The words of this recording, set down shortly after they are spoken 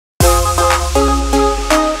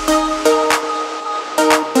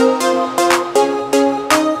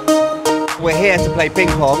play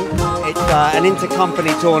ping pong. It's an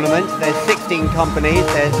inter-company tournament. There's 16 companies.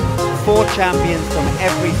 There's 4 champions from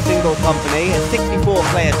every single company. A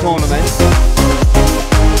 64-player tournament.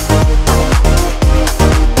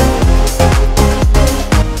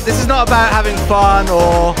 This is not about having fun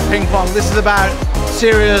or ping pong. This is about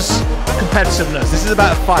serious competitiveness. This is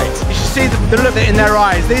about a fight. You should see the look in their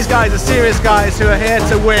eyes. These guys are serious guys who are here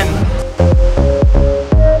to win.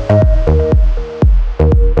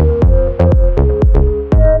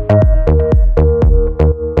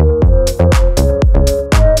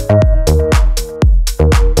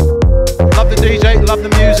 Love the DJ, love the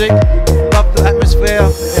music, love the atmosphere.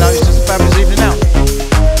 You know, it's just a fabulous evening now.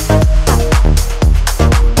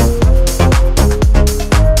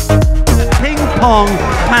 Pong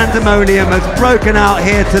pandemonium has broken out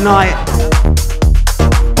here tonight.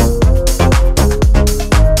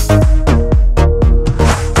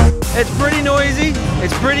 It's pretty noisy,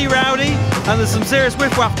 it's pretty rowdy, and there's some serious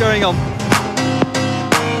whiff-waff going on.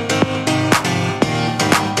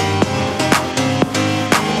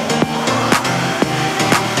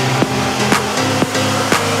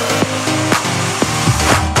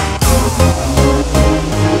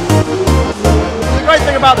 The great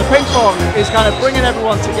thing about the ping pong is kind of bringing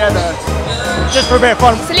everyone together just for a bit of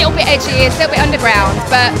fun. It's a little bit edgy, it's a little bit underground,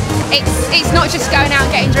 but it's not just going out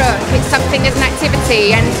and getting drunk, it's something, there's an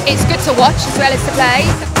activity, and it's good to watch as well as to play.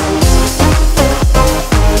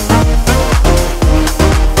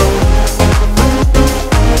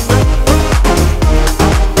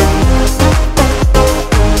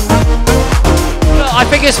 I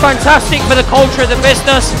think it's fantastic for the culture of the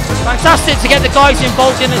business, fantastic to get the guys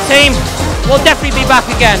involved in the team. We'll definitely be back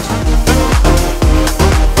again.